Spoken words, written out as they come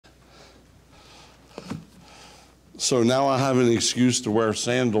So now I have an excuse to wear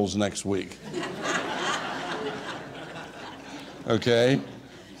sandals next week. Okay?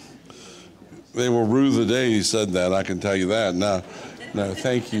 They will rue the day he said that, I can tell you that. No,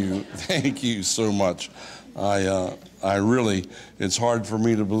 thank you so much. I really, it's hard for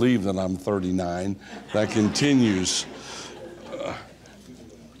me to believe that I'm 39. That continues.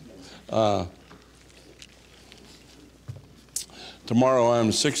 Tomorrow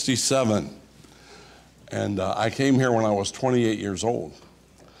I'm 67, and I came here when I was 28 years old.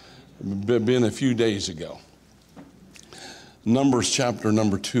 Been a few days ago. Numbers chapter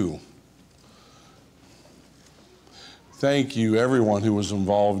number 2. Thank you, everyone who was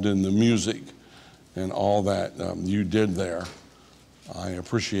involved in the music and all that you did there. I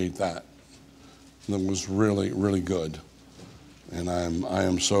appreciate that. That was really, really good. And I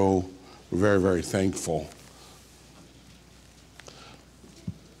am so very, very thankful.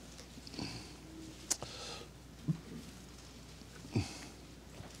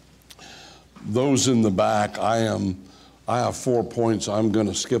 Those in the back, I have 4 points. I'm going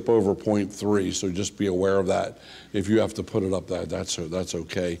to skip over point 3, so just be aware of that. If you have to put it up, that's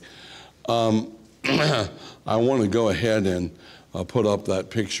okay. I want to go ahead and put up that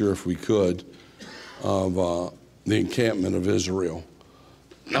picture, if we could, of the encampment of Israel.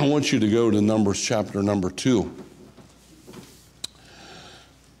 I want you to go to Numbers chapter number 2.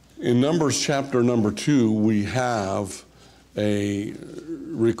 In Numbers chapter number 2, we have a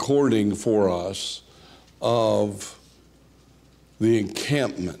recording for us of the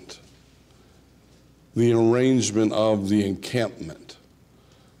encampment, the arrangement of the encampment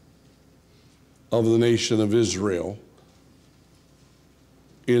of the nation of Israel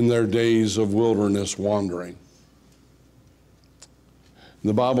in their days of wilderness wandering.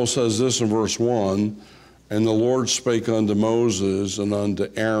 The Bible says this in verse 1, "And the Lord spake unto Moses and unto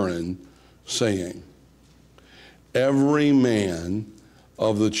Aaron, saying, Every man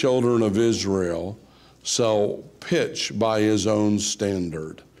of the children of Israel shall pitch by his own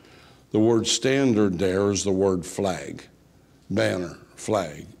standard." The word standard there is the word flag, banner,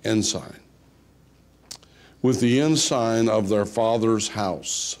 flag, ensign. "With the ensign of their father's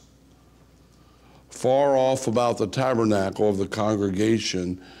house. Far off about the tabernacle of the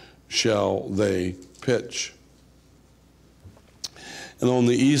congregation shall they pitch. And on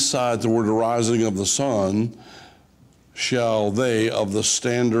the east side toward the rising of the sun shall they of the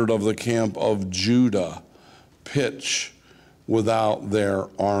standard of the camp of Judah pitch without their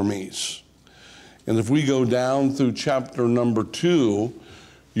armies." And if we go down through chapter number 2,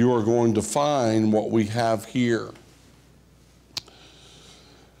 you are going to find what we have here.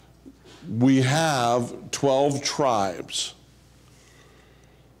 We have 12 tribes.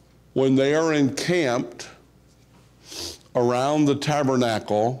 When they are encamped around the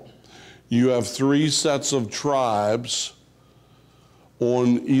tabernacle, you have 3 sets of tribes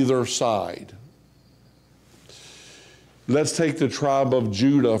on either side. Let's take the tribe of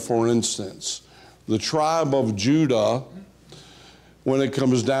Judah, for instance. The tribe of Judah, when it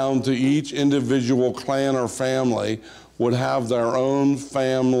comes down to each individual clan or family, would have their own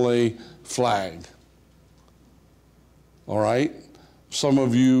family flag. All right? Some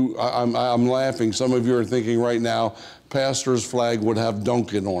of you, I'm laughing, some of you are thinking right now, pastor's flag would have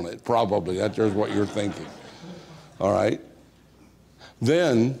Duncan on it, probably. That's what you're thinking. All right?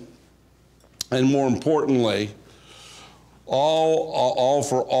 Then, and more importantly,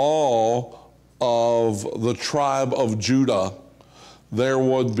 for all of the tribe of Judah, there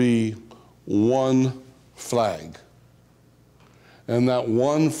would be one flag. And that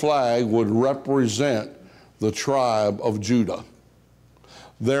one flag would represent the tribe of Judah.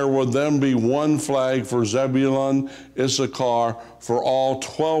 There would then be one flag for Zebulun, Issachar, for all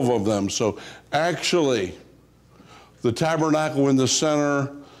 12 of them. So actually, the tabernacle in the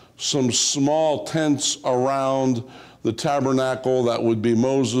center, some small tents around the tabernacle, that would be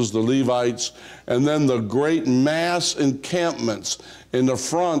Moses, the Levites, and then the great mass encampments. In the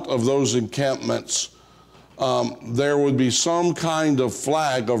front of those encampments, there would be some kind of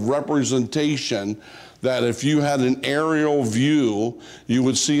flag of representation that if you had an aerial view, you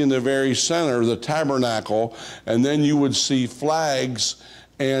would see in the very center the tabernacle, and then you would see flags,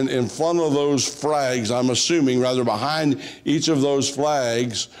 and in front of those flags, I'm assuming, rather behind each of those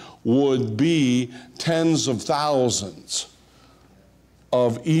flags, would be tens of thousands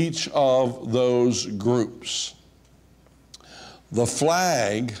of each of those groups. The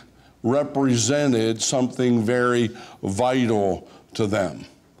flag represented something very vital to them,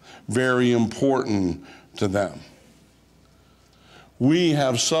 very important to them. We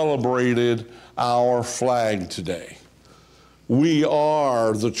have celebrated our flag today. We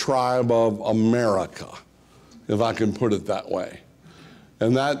are the tribe of America. if I can put it that way.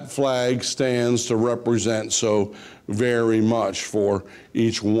 And that flag stands to represent so very much for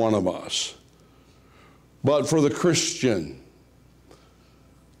each one of us. But for the Christian,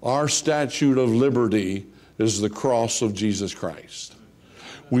 our statute of liberty is the cross of Jesus Christ.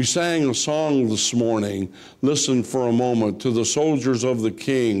 We sang a song this morning, listen for a moment, to the soldiers of the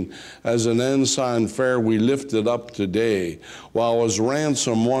King, as an ensign fair we lifted up today, while as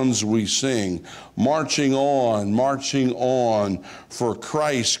ransom ones we sing, marching on, for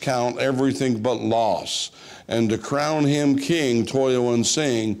Christ count everything but loss, and to crown him King, toil and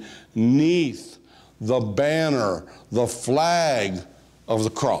sing, neath the banner, the flag of the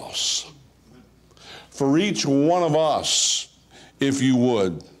cross. For each one of us, if you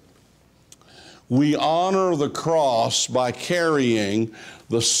would, we honor the cross by carrying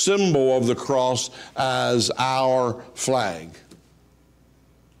the symbol of the cross as our flag.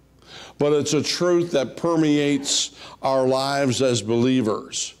 But it's a truth that permeates our lives as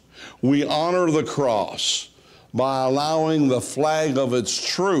believers. We honor the cross by allowing the flag of its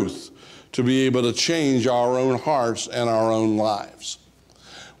truth to be able to change our own hearts and our own lives.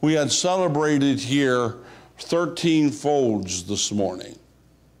 We had celebrated here 13 folds this morning.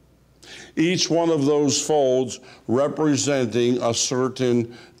 Each one of those folds representing a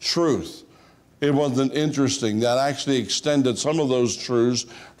certain truth. It wasn't interesting. That actually extended some of those truths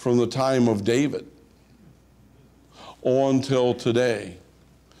from the time of David on till today.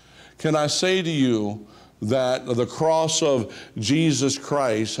 Can I say to you that the cross of Jesus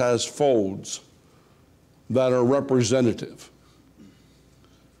Christ has folds that are representative?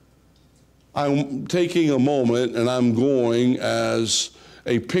 I'm taking a moment and I'm going as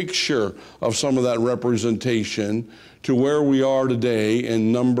a picture of some of that representation to where we are today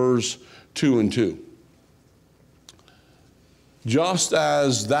in Numbers 2:2. Just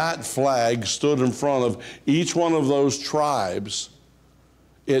as that flag stood in front of each one of those tribes,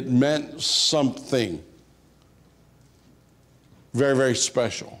 it meant something very, very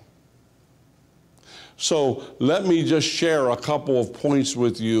special. So let me just share a couple of points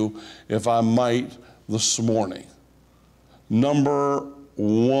with you, if I might, this morning. Number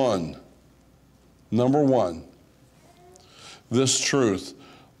one, this truth.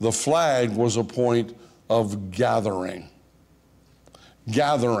 The flag was a point of gathering.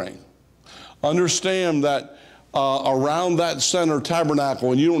 Gathering. Understand that around that center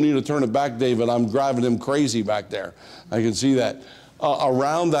tabernacle, and you don't need to turn it back, David, I'm driving him crazy back there. I can see that.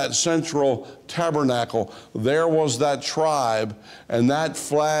 Around that central tabernacle, there was that tribe, and that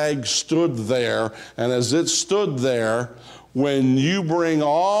flag stood there. And as it stood there, when you bring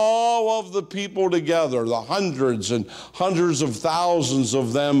all of the people together, the hundreds and hundreds of thousands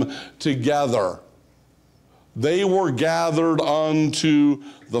of them together, they were gathered unto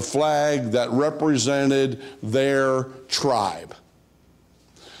the flag that represented their tribe.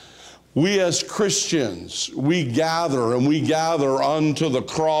 We as Christians, we gather unto the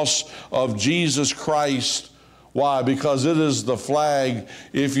cross of Jesus Christ. Why? Because it is the flag,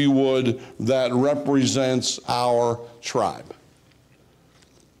 if you would, that represents our tribe.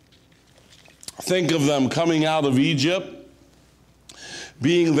 Think of them coming out of Egypt,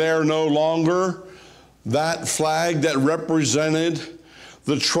 being there no longer. That flag that represented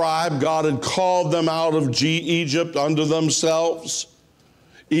the tribe, God had called them out of Egypt unto themselves.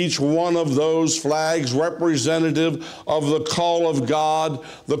 Each one of those flags representative of the call of God,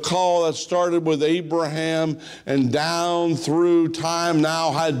 the call that started with Abraham and down through time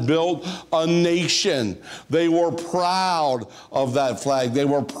now had built a nation. They were proud of that flag. They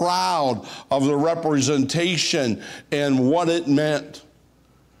were proud of the representation and what it meant.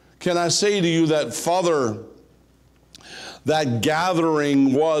 Can I say to you that, Father, that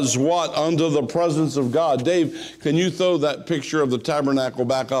gathering was what? Under the presence of God. Dave, can you throw that picture of the tabernacle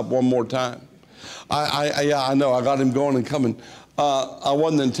back up one more time? Yeah, I know. I got him going and coming. I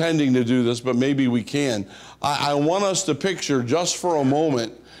wasn't intending to do this, but maybe we can. I want us to picture just for a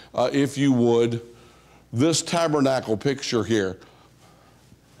moment, if you would, this tabernacle picture here.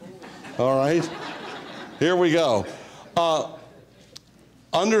 All right? Here we go.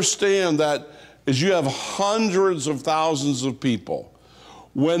 Understand that is you have hundreds of thousands of people.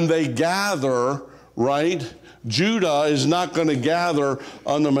 When they gather, right, Judah is not going to gather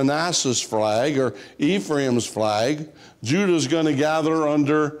under Manasseh's flag or Ephraim's flag. Judah is going to gather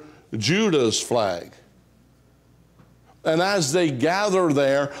under Judah's flag. And as they gather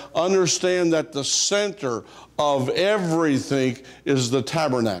there, understand that the center of everything is the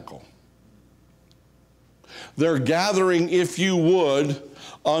tabernacle. They're gathering, if you would,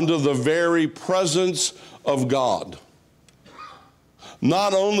 under the very presence of God.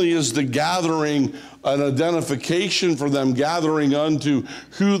 Not only is the gathering an identification for them, gathering unto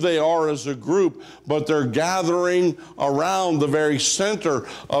who they are as a group, but they're gathering around the very center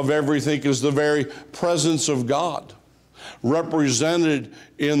of everything is the very presence of God, represented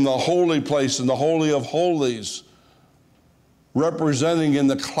in the holy place, in the Holy of Holies, representing in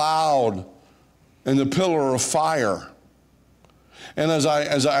the cloud and the pillar of fire. And as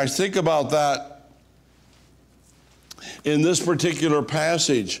I think about that in this particular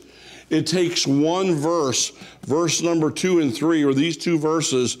passage, it takes one verse, verse number 2 and 3, or these two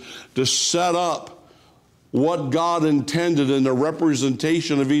verses, to set up what God intended in the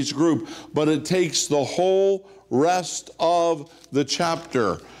representation of each group. But it takes the whole rest of the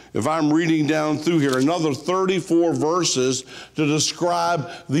chapter. If I'm reading down through here, another 34 verses to describe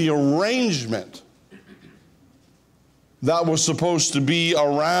the arrangement that was supposed to be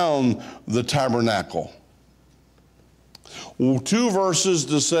around the tabernacle. 2 verses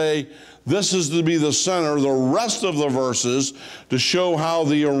to say this is to be the center, the rest of the verses to show how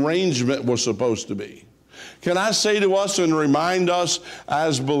the arrangement was supposed to be. Can I say to us and remind us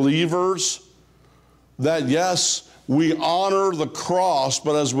as believers that yes, we honor the cross,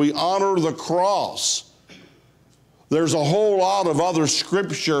 but as we honor the cross, there's a whole lot of other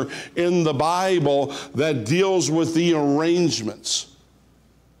scripture in the Bible that deals with the arrangements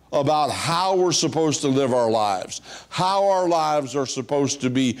about how we're supposed to live our lives, how our lives are supposed to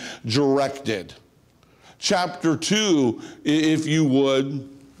be directed. Chapter 2, if you would,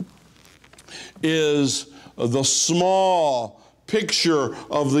 is the small picture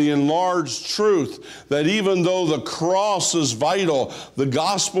of the enlarged truth that even though the cross is vital, the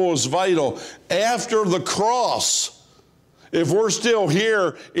gospel is vital, after the cross, if we're still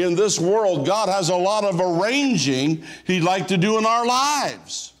here in this world, God has a lot of arranging He'd like to do in our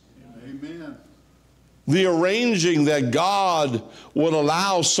lives. Amen. The arranging that God would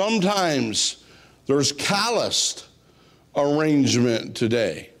allow, sometimes there's calloused arrangement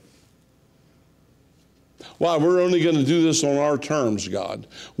today. Why? We're only going to do this on our terms, God.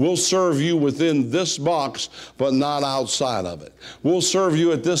 We'll serve you within this box, but not outside of it. We'll serve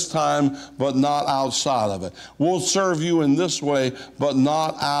you at this time, but not outside of it. We'll serve you in this way, but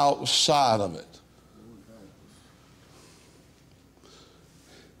not outside of it.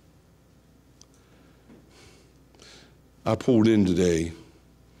 I pulled in today,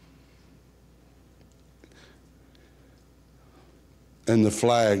 and the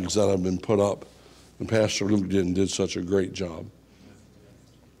flags that have been put up, and Pastor Luke did such a great job.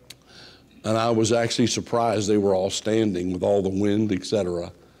 And I was actually surprised they were all standing with all the wind,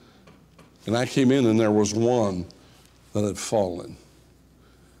 etc. And I came in and there was one that had fallen.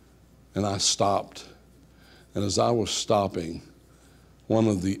 And I stopped. And as I was stopping, one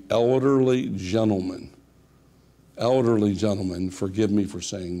of the elderly gentlemen, forgive me for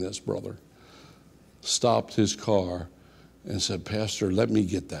saying this, brother, stopped his car and said, Pastor, let me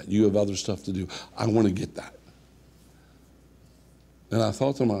get that. You have other stuff to do. I want to get that. And I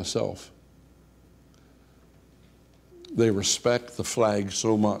thought to myself, they respect the flag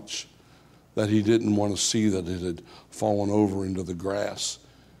so much that he didn't want to see that it had fallen over into the grass.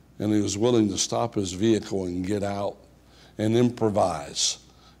 And he was willing to stop his vehicle and get out and improvise,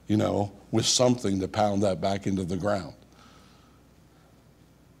 with something to pound that back into the ground.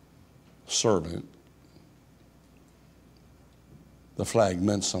 Servant. The flag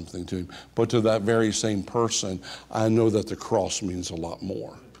meant something to him. But to that very same person, I know that the cross means a lot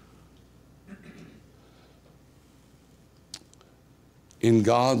more. In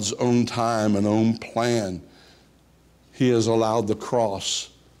God's own time and own plan, He has allowed the cross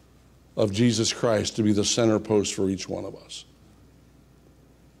of Jesus Christ to be the center post for each one of us.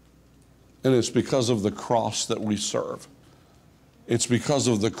 And it's because of the cross that we serve. It's because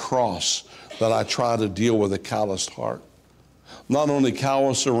of the cross that I try to deal with a calloused heart. Not only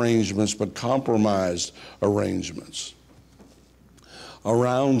callous arrangements, but compromised arrangements.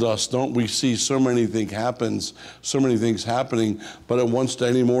 Around us, don't we see so many things happening, but it wants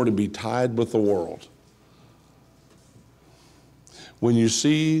anymore to be tied with the world. When you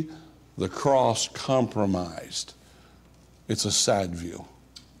see the cross compromised, it's a sad view.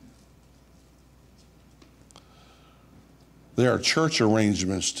 There are church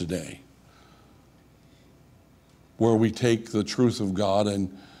arrangements today where we take the truth of God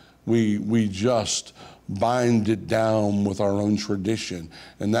and we just bind it down with our own tradition,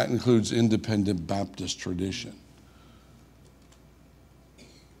 and that includes independent Baptist tradition.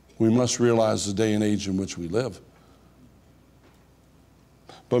 We must realize the day and age in which we live.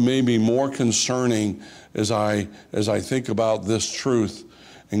 But maybe more concerning as I think about this truth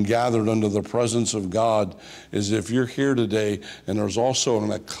and gathered under the presence of God is if you're here today and there's also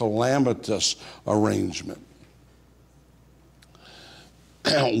a calamitous arrangement.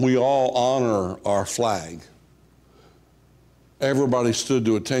 We all honor our flag. Everybody stood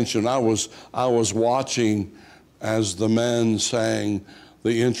to attention. I was watching as the men sang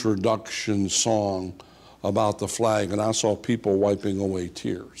the introduction song about the flag, and I saw people wiping away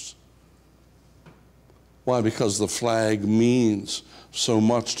tears. Why? Because the flag means so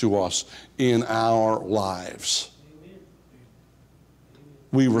much to us in our lives.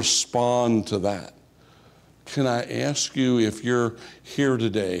 We respond to that. Can I ask you, if you're here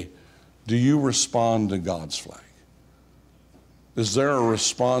today, do you respond to God's flag? Is there a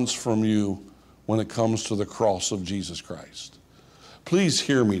response from you when it comes to the cross of Jesus Christ? Please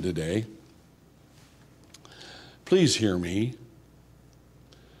hear me today. Please hear me.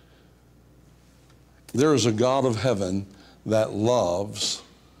 There is a God of heaven that loves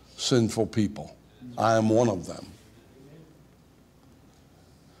sinful people. I am one of them.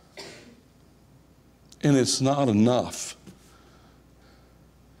 And it's not enough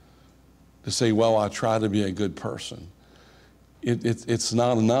to say, well, I try to be a good person. It's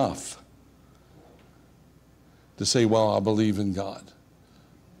not enough to say, well, I believe in God.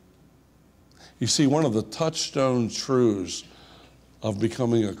 You see, one of the touchstone truths of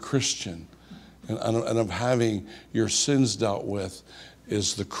becoming a Christian and of having your sins dealt with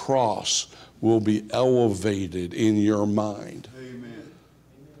is the cross will be elevated in your mind. Amen.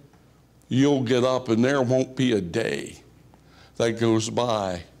 You'll get up and there won't be a day that goes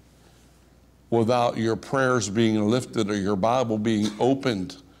by without your prayers being lifted or your Bible being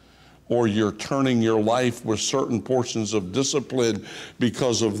opened or you're turning your life with certain portions of discipline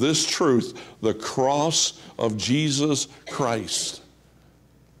because of this truth, the cross of Jesus Christ.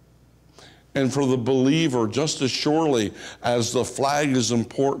 And for the believer, just as surely as the flag is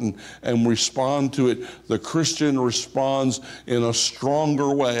important and respond to it, the Christian responds in a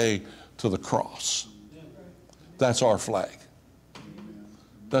stronger way to the cross. That's our flag.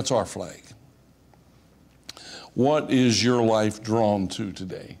 That's our flag. What is your life drawn to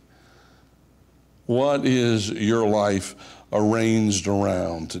today? What is your life arranged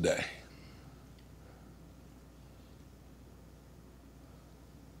around today?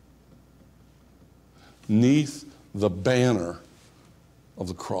 Neath the banner of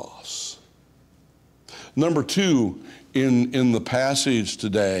the cross. Number two, in the passage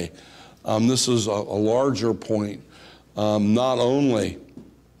today, this is a larger point. Not only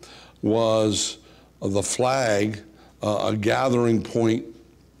was the flag a gathering point,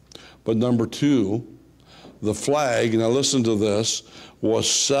 but number two, the flag, now listen to this, was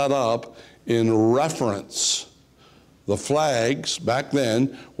set up in reference. The flags back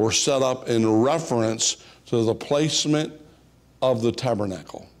then were set up in reference to the placement of the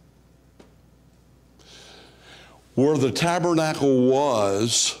tabernacle. Where the tabernacle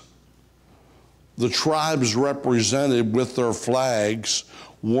was, the tribes represented with their flags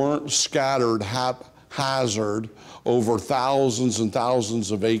weren't scattered haphazard over thousands and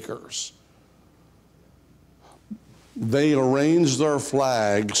thousands of acres. They arranged their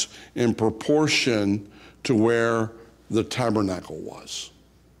flags in proportion to where the tabernacle was.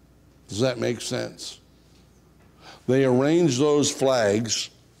 Does that make sense? They arranged those flags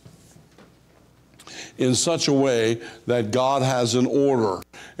in such a way that God has an order.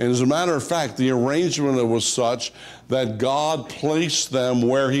 And as a matter of fact, the arrangement was such that God placed them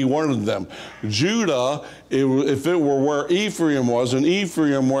where he wanted them. Judah, if it were where Ephraim was, and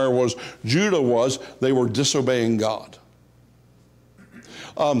Ephraim where was Judah was, they were disobeying God.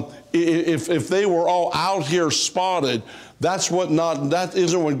 If they were all out here spotted, that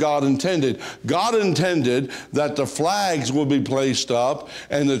isn't what God intended. God intended that the flags would be placed up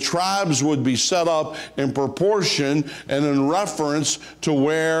and the tribes would be set up in proportion and in reference to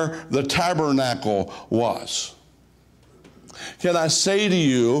where the tabernacle was. Can I say to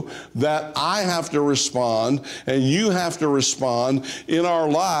you that I have to respond and you have to respond in our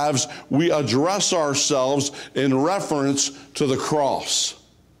lives? We address ourselves in reference to the cross.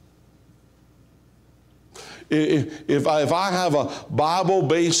 If I have a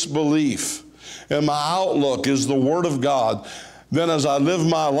Bible-based belief and my outlook is the Word of God, then as I live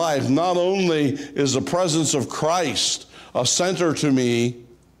my life, not only is the presence of Christ a center to me,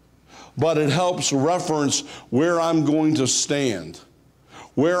 but it helps reference where I'm going to stand,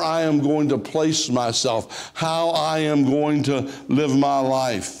 where I am going to place myself, how I am going to live my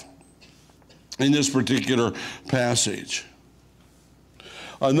life in this particular passage.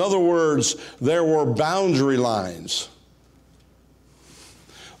 In other words, there were boundary lines.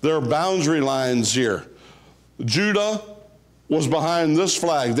 There are boundary lines here. Judah was behind this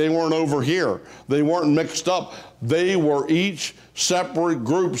flag. They weren't over here. They weren't mixed up. They were each separate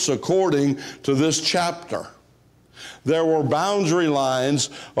groups according to this chapter. There were boundary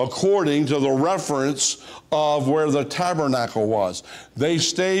lines according to the reference of where the tabernacle was. They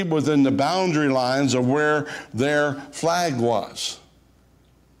stayed within the boundary lines of where their flag was.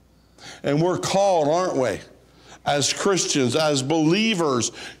 And we're called, aren't we? As Christians, as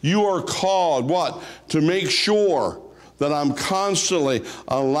believers, you are called, what? To make sure that I'm constantly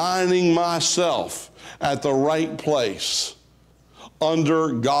aligning myself at the right place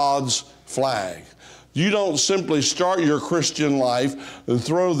under God's flag. You don't simply start your Christian life and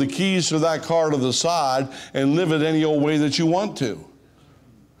throw the keys to that car to the side and live it any old way that you want to.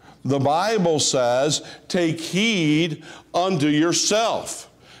 The Bible says, take heed unto yourself.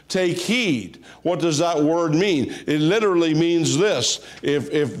 Take heed. What does that word mean? It literally means this.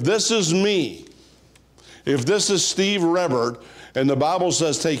 If this is me, if this is Steve Rebert, and the Bible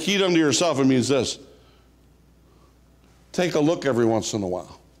says take heed unto yourself, it means this. Take a look every once in a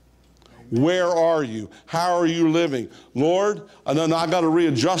while. Where are you? How are you living? Lord, and then I got to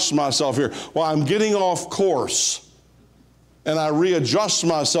readjust myself here. Well, I'm getting off course. And I readjust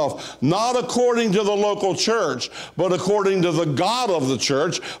myself, not according to the local church, but according to the God of the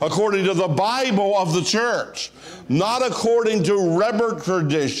church, according to the Bible of the church. Not according to Rebert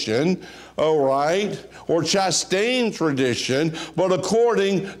tradition, all right, or Chastain tradition, but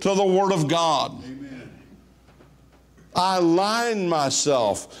according to the Word of God. Amen. I align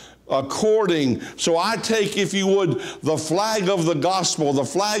myself according, so I take, if you would, the flag of the gospel, the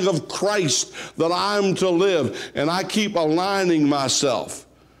flag of Christ that I'm to live, and I keep aligning myself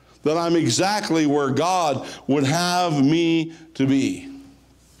that I'm exactly where God would have me to be.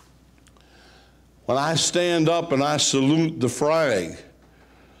 When I stand up and I salute the flag,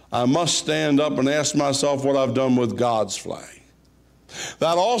 I must stand up and ask myself what I've done with God's flag.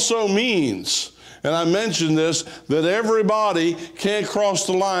 That also means, and I mentioned this, that everybody can't cross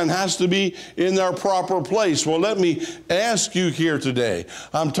the line, has to be in their proper place. Well, let me ask you here today.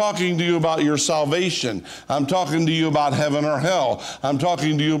 I'm talking to you about your salvation. I'm talking to you about heaven or hell. I'm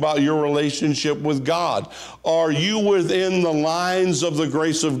talking to you about your relationship with God. Are you within the lines of the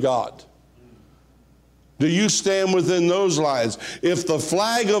grace of God? Do you stand within those lines? If the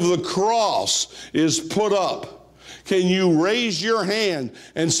flag of the cross is put up, can you raise your hand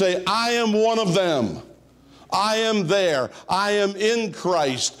and say, I am one of them. I am there. I am in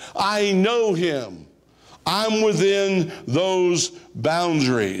Christ. I know Him. I'm within those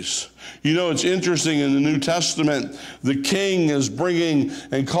boundaries. You know, it's interesting in the New Testament, the king is bringing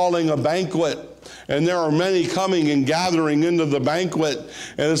and calling a banquet. And there are many coming and gathering into the banquet.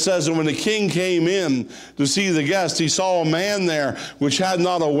 And it says, and when the king came in to see the guests, he saw a man there which had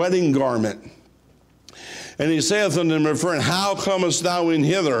not a wedding garment. And he saith unto him, friend, how comest thou in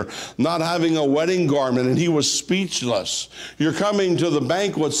hither, not having a wedding garment? And he was speechless. You're coming to the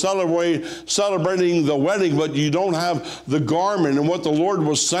banquet, celebrating the wedding, but you don't have the garment. And what the Lord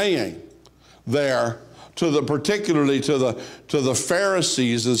was saying there, particularly to the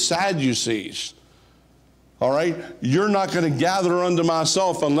Pharisees and Sadducees, all right, you're not going to gather unto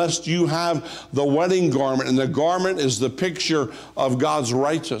myself unless you have the wedding garment. And the garment is the picture of God's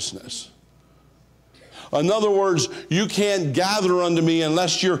righteousness. In other words, you can't gather unto me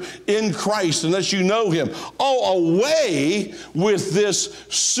unless you're in Christ, unless you know Him. Oh, away with this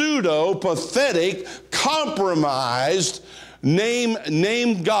pseudo-pathetic, compromised,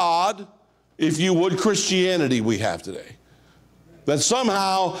 name God, if you would, Christianity we have today. That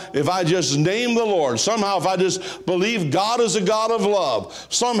somehow, if I just name the Lord, somehow if I just believe God is a God of love,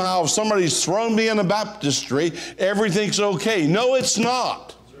 somehow if somebody's thrown me in a baptistry, everything's okay. No, it's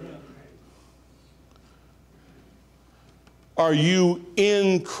not. Are you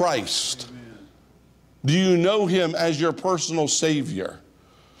in Christ? Amen. Do you know Him as your personal Savior?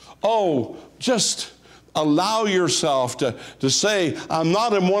 Oh, just allow yourself to say, I'm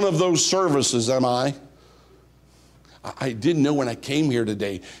not in one of those services, am I? I didn't know when I came here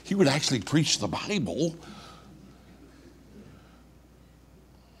today, he would actually preach the Bible.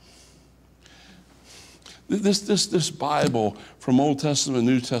 This Bible from Old Testament,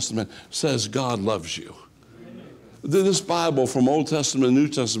 New Testament says God loves you. This Bible from Old Testament and New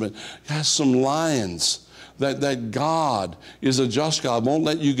Testament has some lines that God is a just God, won't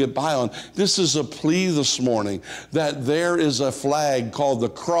let you get by on. This is a plea this morning that there is a flag called the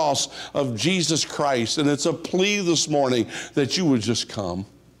cross of Jesus Christ, and it's a plea this morning that you would just come,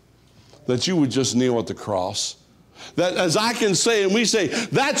 that you would just kneel at the cross. That as I can say, and we say,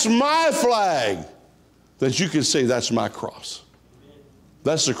 that's my flag, that you can say, that's my cross.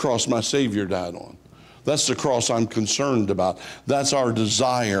 That's the cross my Savior died on. That's the cross I'm concerned about. That's our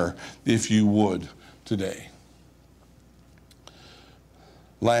desire, if you would, today.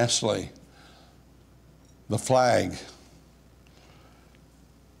 Lastly, the flag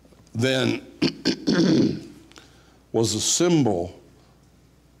then was a symbol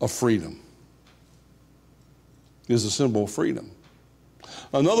of freedom. Is a symbol of freedom.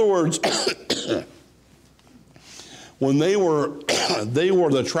 In other words, when they were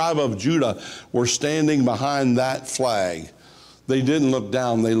the tribe of Judah were standing behind that flag, they didn't look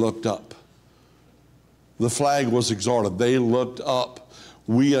down, they looked up. The flag was exalted. They looked up.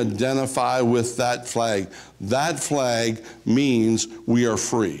 We identify with that flag. That flag means we are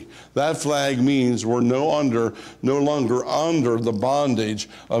free. That flag means we're no longer under the bondage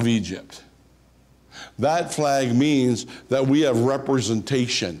of Egypt. That flag means that we have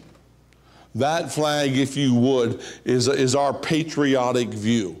representation. That flag, if you would, is our patriotic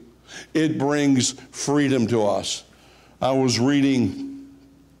view. It brings freedom to us. I was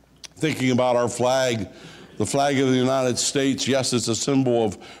thinking about our flag, the flag of the United States. Yes, it's a symbol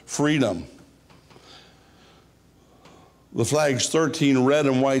of freedom. The flag's 13 red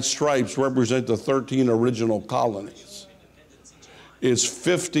and white stripes represent the 13 original colonies. Its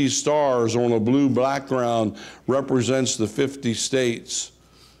 50 stars on a blue background represents the 50 states.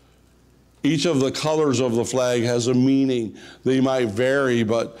 Each of the colors of the flag has a meaning. They might vary,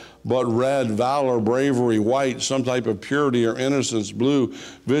 but red, valor, bravery; white, some type of purity or innocence; blue,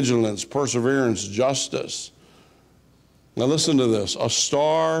 vigilance, perseverance, justice. Now listen to this. A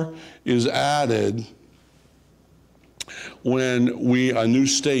star is added when a new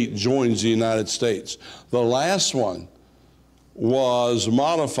state joins the United States. The last one was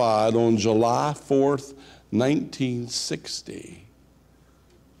modified on July 4th, 1960.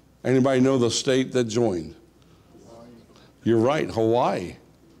 Anybody know the state that joined? Hawaii. You're right, Hawaii.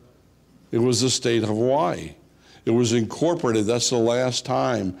 It was the state of Hawaii. It was incorporated. That's the last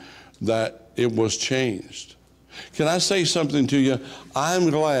time that it was changed. Can I say something to you? I'm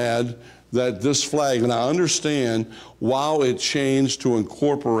glad that this flag, and I understand why it changed to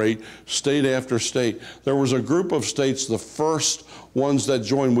incorporate state after state. There was a group of states, the first ones that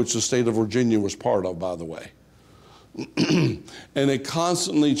joined, which the state of Virginia was part of, by the way. And it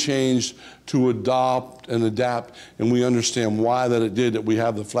constantly changed to adopt and adapt, and we understand why that it did, that we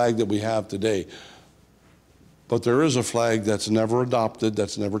have the flag that we have today. But there is a flag that's never adopted,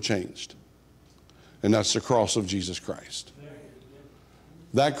 that's never changed, and that's the cross of Jesus Christ.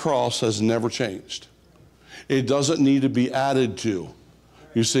 That cross has never changed. It doesn't need to be added to.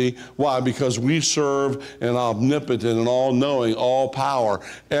 You see, why? Because we serve an omnipotent and all-knowing, all-powerful,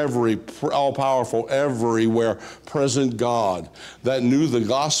 everywhere present God that knew the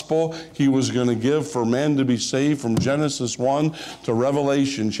gospel he was going to give for men to be saved from Genesis 1 to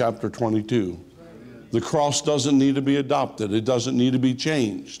Revelation chapter 22. The cross doesn't need to be adopted. It doesn't need to be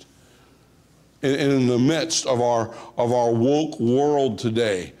changed. And in the midst of our woke world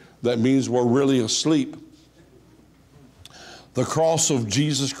today, that means we're really asleep. The cross of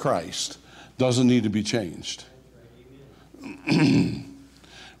Jesus Christ doesn't need to be changed.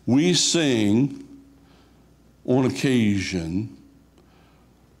 We sing on occasion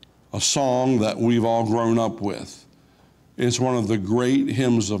a song that we've all grown up with. It's one of the great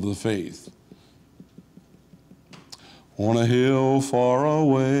hymns of the faith. On a hill far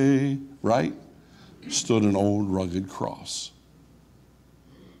away, right, stood an old rugged cross.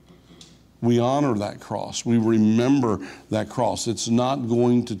 We honor that cross. We remember that cross. It's not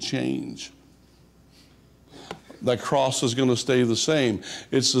going to change. That cross is going to stay the same.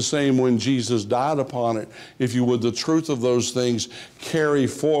 It's the same when Jesus died upon it. If you would, the truth of those things carry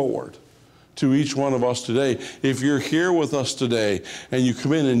forward to each one of us today. If you're here with us today and you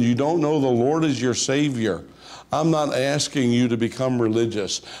come in and you don't know the Lord as your Savior, I'm not asking you to become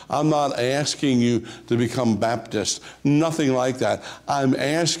religious. I'm not asking you to become Baptist. Nothing like that. I'm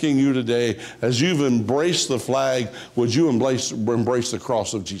asking you today, as you've embraced the flag, would you embrace the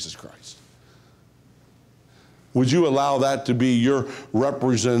cross of Jesus Christ? Would you allow that to be your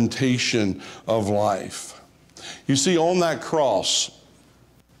representation of life? You see, on that cross,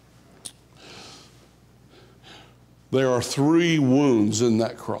 there are 3 wounds in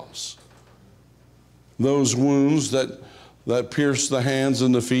that cross. Those wounds that pierced the hands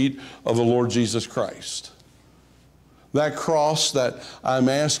and the feet of the Lord Jesus Christ. That cross that I'm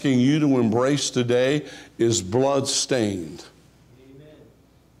asking you to embrace today is blood-stained. Amen.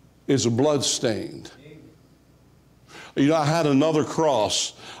 It's blood-stained. You know, I had another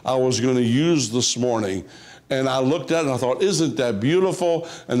cross I was going to use this morning, and I looked at it and I thought, isn't that beautiful?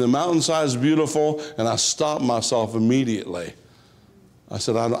 And the mountainside is beautiful, and I stopped myself immediately. I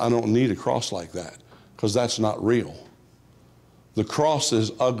said, I don't need a cross like that, because that's not real. The cross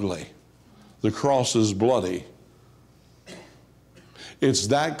is ugly. The cross is bloody. It's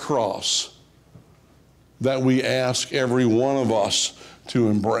that cross that we ask every one of us to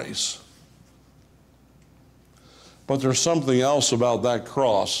embrace. But there's something else about that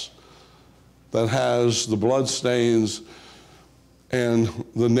cross that has the blood stains and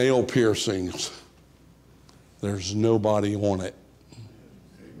the nail piercings. There's nobody on it.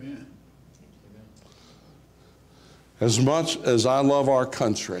 Amen. As much as I love our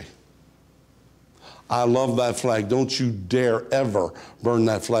country, I love that flag. Don't you dare ever burn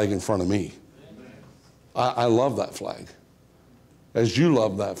that flag in front of me. I love that flag, as you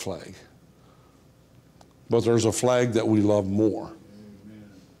love that flag. But there's a flag that we love more. Amen.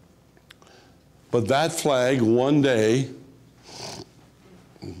 But that flag one day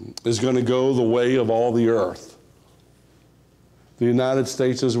is going to go the way of all the earth. The United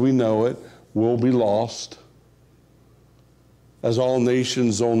States as we know it will be lost. As all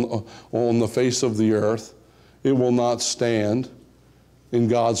nations on the face of the earth, it will not stand in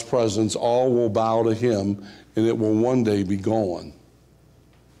God's presence. All will bow to him, and it will one day be gone.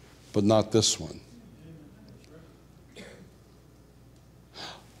 But not this one.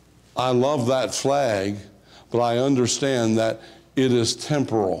 I love that flag, but I understand that it is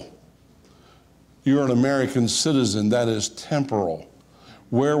temporal. You're an American citizen. That is temporal.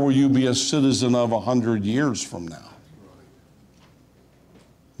 Where will you be a citizen of 100 years from now?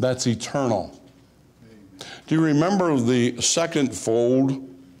 That's eternal. Do you remember the second fold?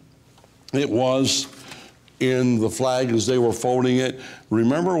 It was in the flag as they were folding it.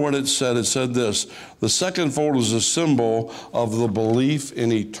 Remember what it said? It said this: the second fold is a symbol of the belief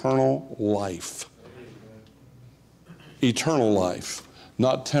in eternal life. Eternal life,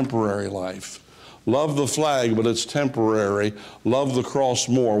 not temporary life. Love the flag, but it's temporary. Love the cross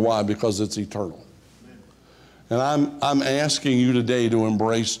more. Why? Because it's eternal. And I'm asking you today to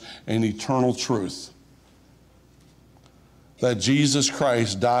embrace an eternal truth. That Jesus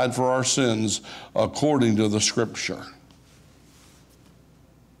Christ died for our sins according to the Scripture.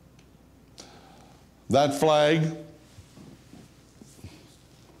 That flag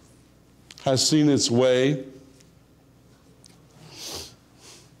has seen its way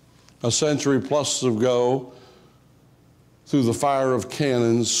a century plus ago through the fire of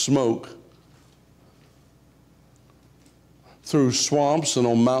cannons, smoke, through swamps and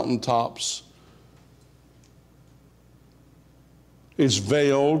on mountaintops. It's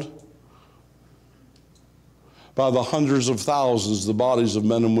veiled by the hundreds of thousands, the bodies of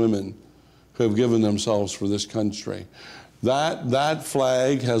men and women who have given themselves for this country. That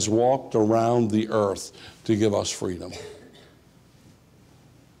flag has walked around the earth to give us freedom.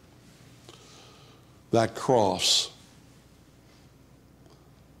 That cross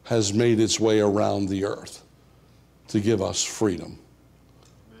has made its way around the earth to give us freedom.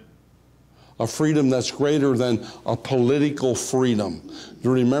 A freedom that's greater than a political freedom.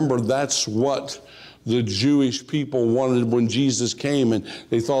 Remember, that's what the Jewish people wanted when Jesus came, and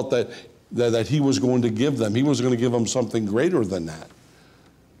they thought that he was going to give them. He was going to give them something greater than that.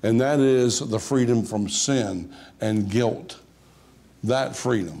 And that is the freedom from sin and guilt. That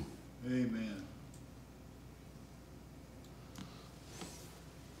freedom. Amen.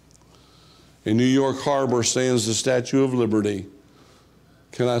 In New York Harbor stands the Statue of Liberty.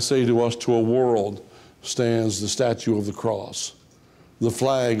 Can I say to us, to a world, stands the statue of the cross, the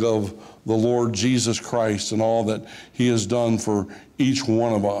flag of the Lord Jesus Christ and all that he has done for each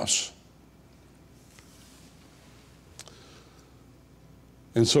one of us.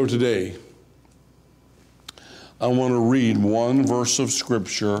 And so today, I want to read one verse of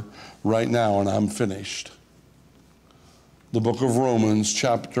Scripture right now, and I'm finished. The book of Romans,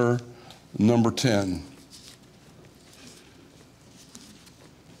 chapter number 10.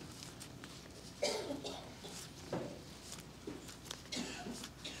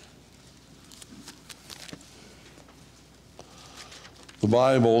 The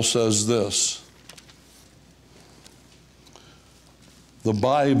Bible says this. The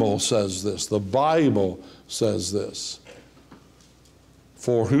Bible says this. The Bible says this.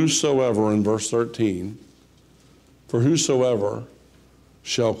 For whosoever, in verse 13, for whosoever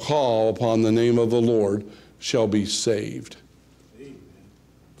shall call upon the name of the Lord shall be saved. Amen.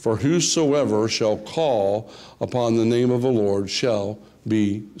 For whosoever shall call upon the name of the Lord shall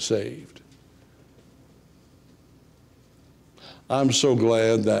be saved. I'm so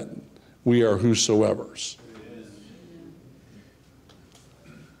glad that we are whosoevers.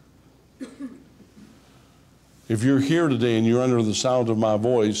 If you're here today and you're under the sound of my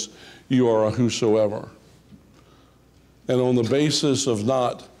voice, you are a whosoever. And on the basis of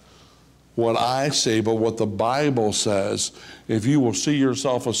not what I say, but what the Bible says. If you will see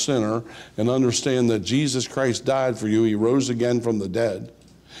yourself a sinner and understand that Jesus Christ died for you, he rose again from the dead.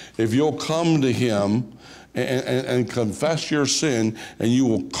 If you'll come to him and confess your sin and you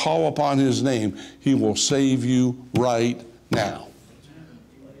will call upon his name, he will save you right now.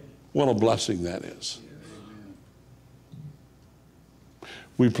 What a blessing that is.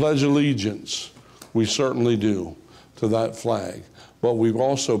 We pledge allegiance, we certainly do, to that flag. But we've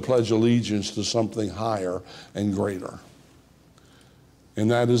also pledged allegiance to something higher and greater.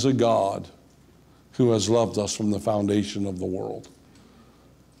 And that is a God who has loved us from the foundation of the world.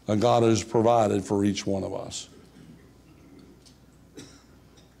 A God who has provided for each one of us.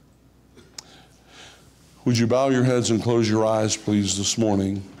 Would you bow your heads and close your eyes, please, this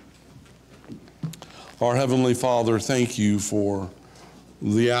morning? Our Heavenly Father, thank you for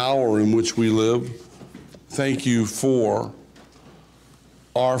the hour in which we live. Thank you for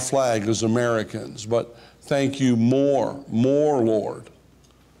our flag as Americans, but thank you more, Lord.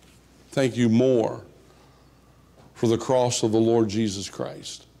 Thank you more for the cross of the Lord Jesus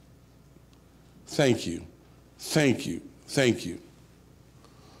Christ. Thank you, thank you, thank you.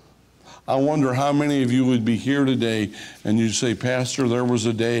 I wonder how many of you would be here today and you'd say, Pastor, there was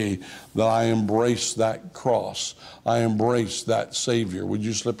a day that I embraced that cross. I embraced that Savior. Would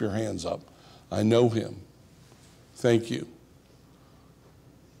you slip your hands up? I know him. Thank you.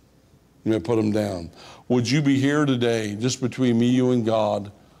 You may put them down. Would you be here today, just between me, you, and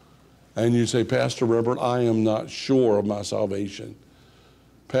God, and you say, Pastor Rebert, I am not sure of my salvation.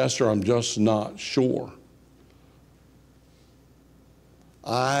 Pastor, I'm just not sure.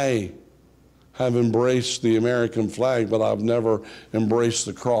 I have embraced the American flag, but I've never embraced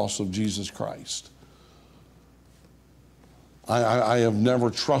the cross of Jesus Christ. I have never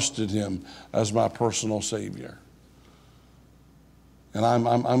trusted him as my personal Savior. And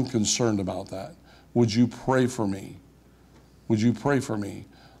I'm concerned about that. Would you pray for me? Would you pray for me?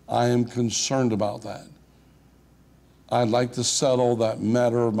 I am concerned about that. I'd like to settle that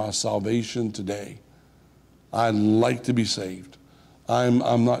matter of my salvation today. I'd like to be saved.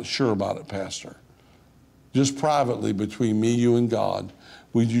 I'm not sure about it, Pastor. Just privately between me, you, and God,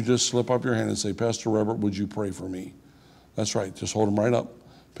 would you just slip up your hand and say, Pastor Rebert, would you pray for me? That's right. Just hold them right up.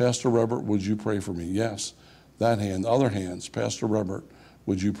 Pastor Rebert, would you pray for me? Yes. That hand. Other hands. Pastor Rebert,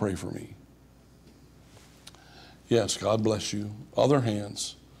 would you pray for me? Yes. God bless you. Other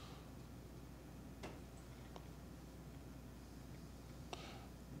hands.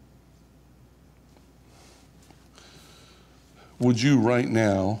 Would you right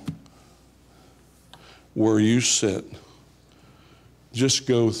now, where you sit, just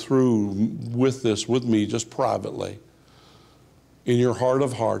go through with this with me, just privately, in your heart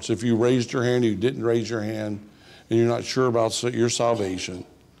of hearts. If you raised your hand, you didn't raise your hand, and you're not sure about your salvation,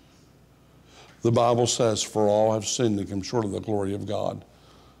 the Bible says, for all have sinned and come short of the glory of God.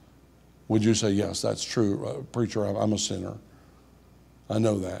 Would you say, yes, that's true, preacher, I'm a sinner. I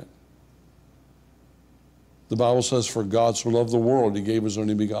know that. The Bible says, for God so loved the world, he gave his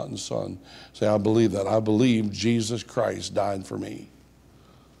only begotten Son. Say, I believe that. I believe Jesus Christ died for me.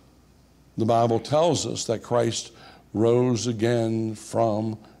 The Bible tells us that Christ rose again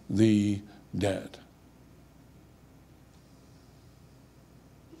from the dead.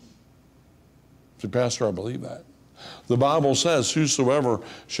 Say, Pastor, I believe that. The Bible says, whosoever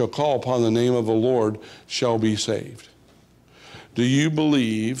shall call upon the name of the Lord shall be saved. Do you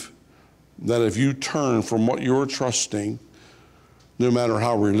believe that if you turn from what you're trusting, no matter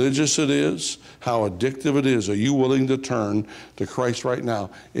how religious it is, how addictive it is, are you willing to turn to Christ right now?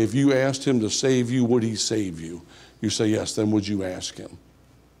 If you asked him to save you, would he save you? You say yes, then would you ask him?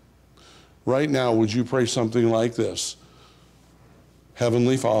 Right now, would you pray something like this?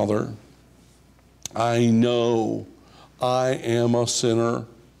 Heavenly Father, I know I am a sinner.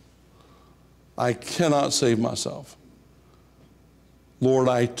 I cannot save myself. Lord,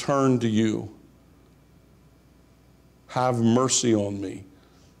 I turn to you. Have mercy on me.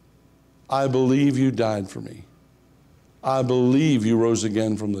 I believe you died for me. I believe you rose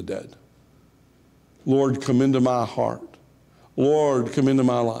again from the dead. Lord, come into my heart. Lord, come into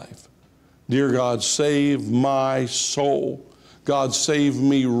my life. Dear God, save my soul. God, save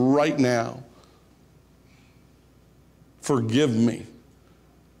me right now. Forgive me.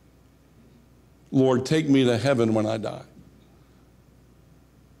 Lord, take me to heaven when I die.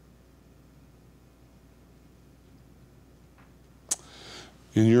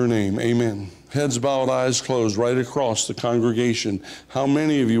 In your name, amen. Heads bowed, eyes closed, right across the congregation. How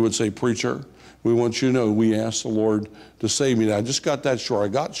many of you would say, preacher, We want you to know we asked the Lord to save me. Now, I just got that sure. I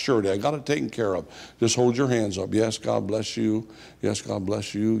got surety. I got it taken care of. Just hold your hands up. Yes, God bless you. Yes, God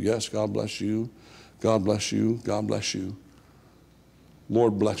bless you. Yes, God bless you. God bless you. God bless you.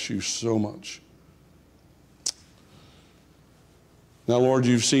 Lord bless you so much. Now, Lord,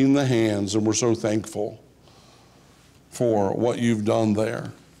 you've seen the hands, and we're so thankful for what you've done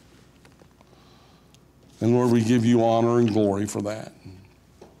there. And Lord, we give you honor and glory for that.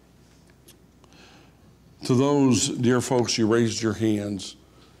 To those dear folks, you raised your hands.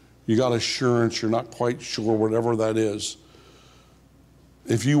 You got assurance, you're not quite sure, whatever that is.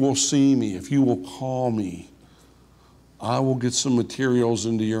 If you will see me, if you will call me, I will get some materials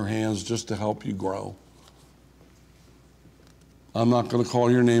into your hands just to help you grow. I'm not going to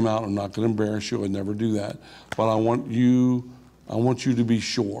call your name out. I'm not going to embarrass you. I'd never do that. But I want you to be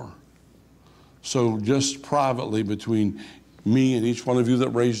sure. So just privately between me and each one of you that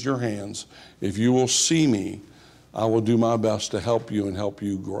raised your hands, if you will see me, I will do my best to help you and help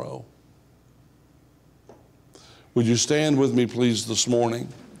you grow. Would you stand with me, please, this morning?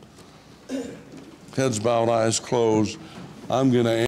 Heads bowed, eyes closed. I'm going to